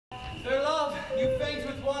You faint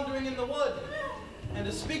with wandering in the wood. And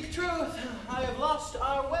to speak truth, I have lost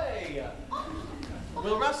our way.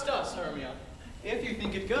 Will rest us, Hermia, if you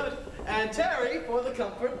think it good, and tarry for the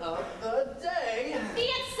comfort of the day. Be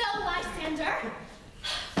it so, Lysander.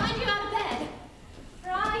 Find you out of bed, for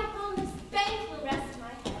I upon this bank will rest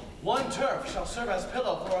my head. One turf shall serve as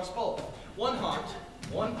pillow for us both. One heart,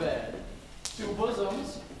 one bed, two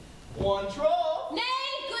bosoms, one trough. Nay,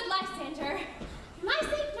 good Lysander. For my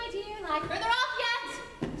sake, my dear, lie further off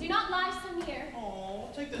yet. Do not lie so near. Oh,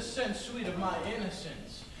 take the sense sweet of my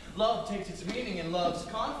innocence. Love takes its meaning in love's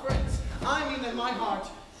conference. I mean that my heart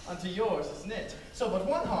unto yours is knit. So but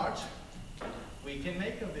one heart we can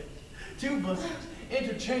make of it. Two bosoms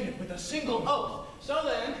interchained with a single oath. So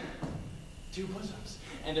then, two bosoms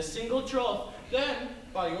and a single troth. Then,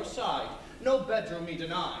 by your side, no bedroom me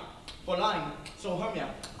deny. For lying, so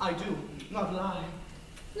Hermia, I do not lie.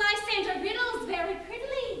 Lysander riddles very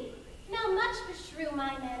prettily. Now much beshrew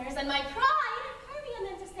my manners and my pride. Hermia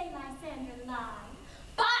meant to say Lysander lie.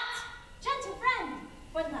 But, gentle friend,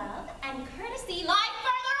 for love and courtesy lie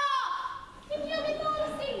further off. In human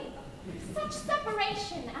modesty, such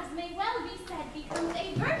separation as may well be said becomes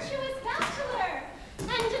a virtuous bachelor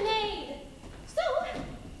and a maid. So,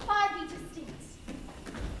 far be distinct.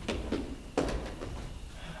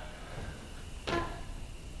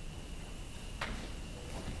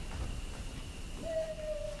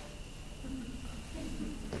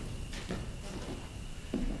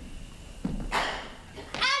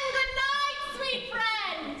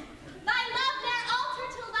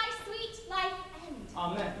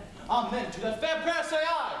 Amen. Amen. To that fair prayer say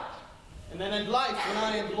I. And then end life when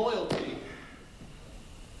I am loyal to thee.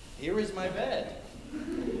 Here is my bed.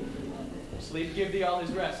 Sleep give thee all his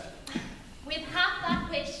rest. With half that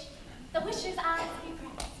wish, the wisher's eyes be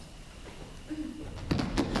pressed.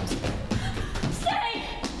 Stay!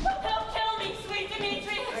 Don't kill me, sweet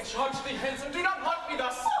Demetrius! I charge thee hence, and do not haunt me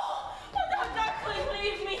thus! Oh, thou darkling,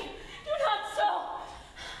 leave me! Do not so!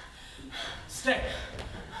 Stay!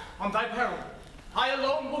 On thy peril, I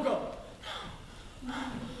alone will go.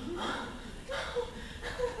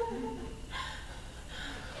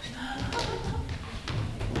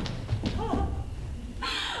 Oh,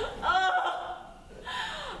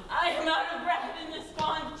 I am out of breath in this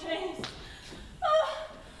fond chase. Oh,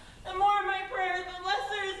 the more my prayer, the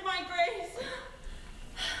lesser is my grace.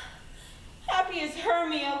 Happy is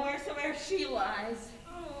Hermia wheresoever she lies.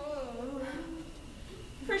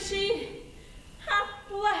 For she hath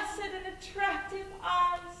blessed and attractive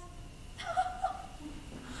eyes.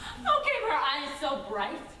 How came her eyes so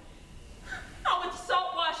bright? Not with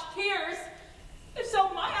salt-washed tears. If so,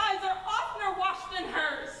 my eyes are oftener washed than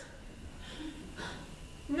hers.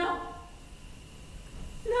 No.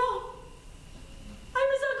 No. I'm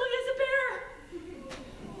as ugly as a bear.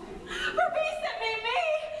 For peace that may me,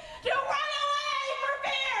 to run away for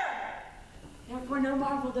fear. Therefore no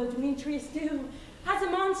marvel though Demetrius do, as a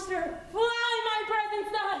monster, fly my presence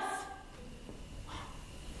thus.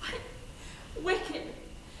 What wicked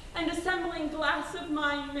and dissembling glass of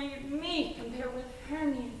mine made me compare with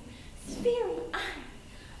Hermia's sphery eye.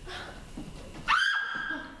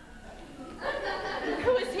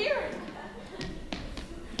 Who is here?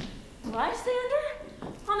 Lysander?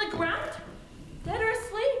 On the ground? Dead or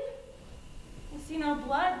asleep? I see no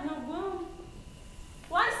blood, no wound.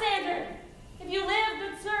 Lysander, if you live,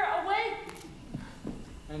 good sir, awake.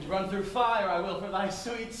 And run through fire I will for thy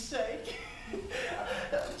sweet sake.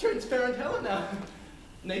 Transparent Helena,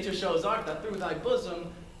 nature shows art that through thy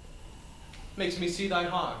bosom makes me see thy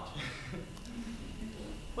heart.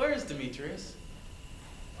 Where is Demetrius?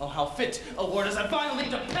 Oh, how fit a word as I finally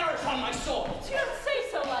to perish on my soul. Do not say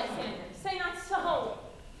so, Lysander. Say not so.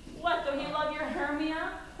 What, though he love your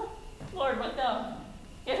Hermia? Lord, what though?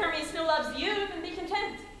 If Hermia still loves you, then be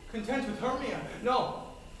content. Content with Hermia? No.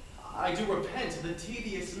 I do repent the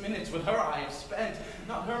tedious minutes with her I have spent.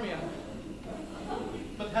 Not Hermia,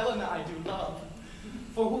 but Helena I do love.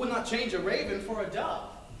 For who would not change a raven for a dove?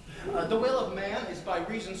 The will of man is by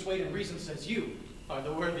reason swayed, and reason says you are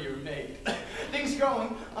the worthier made. Things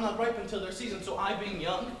growing are not ripe until their season, so I, being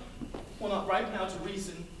young, will not ripe now to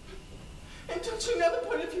reason. And touching now the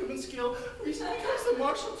point of human skill, reason becomes the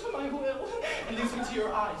marshal to my will, and leads me to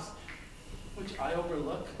your eyes, which I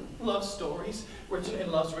overlook. Love stories, written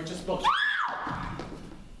in love's richest book.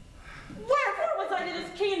 Wherefore was I to this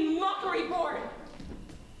keen mockery born?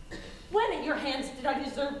 When at your hands did I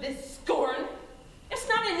deserve this scorn? It's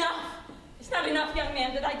not enough. It's not enough, young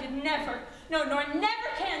man, that I did never, no, nor never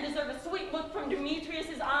can deserve a sweet look from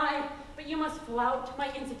Demetrius's eye, but you must flout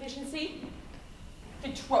my insufficiency.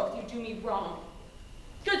 Good troth, you do me wrong.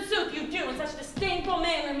 Good sooth, you do in such disdainful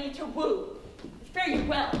manner me to woo. Fare you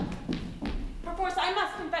well. Perforce, I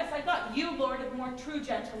must confess, I thought you, Lord, of more true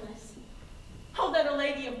gentleness. Oh, that a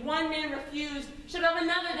lady of one man refused should of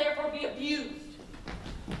another therefore be abused.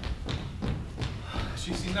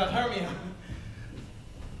 She sees not Hermia.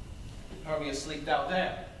 Hermia sleep thou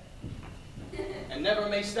there. And never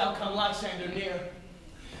mayst thou come Lysander near.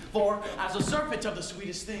 For, as a serpent of the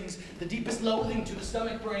sweetest things, the deepest loathing to the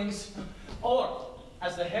stomach brings, or,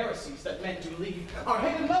 as the heresies that men do leave, are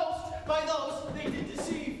hated most by those they did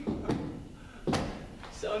deceive.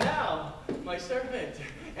 So now, my serpent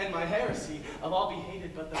and my heresy of all be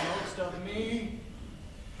hated but the most of me.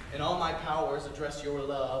 In all my powers address your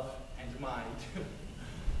love and mine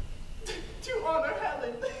to honor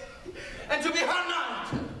Helen and to be her knight.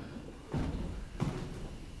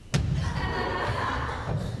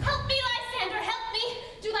 Help me, Lysander, help me!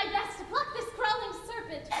 Do thy best to pluck this crawling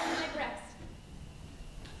serpent from my breast.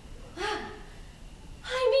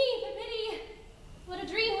 Ay me, for pity! What a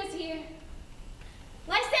dream was here!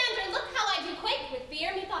 Lysander, look how I do quake with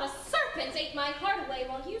fear. Methought a serpent ate my heart away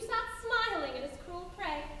while you sat smiling at his cruel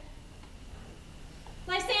prey.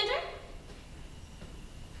 Lysander?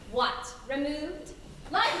 What? Removed?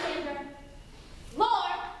 Lysander?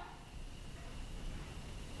 Lord?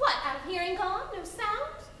 What, out of hearing gone? No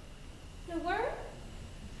sound? No word?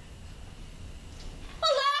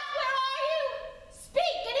 Alas, where are you?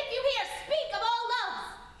 Speak, and if you hear, speak of all loves.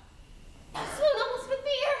 I swoon almost with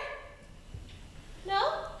fear. No?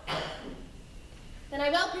 Then I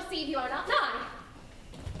well perceive you are not nigh.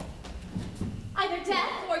 Either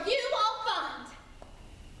death or you I'll find.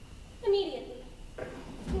 Immediately.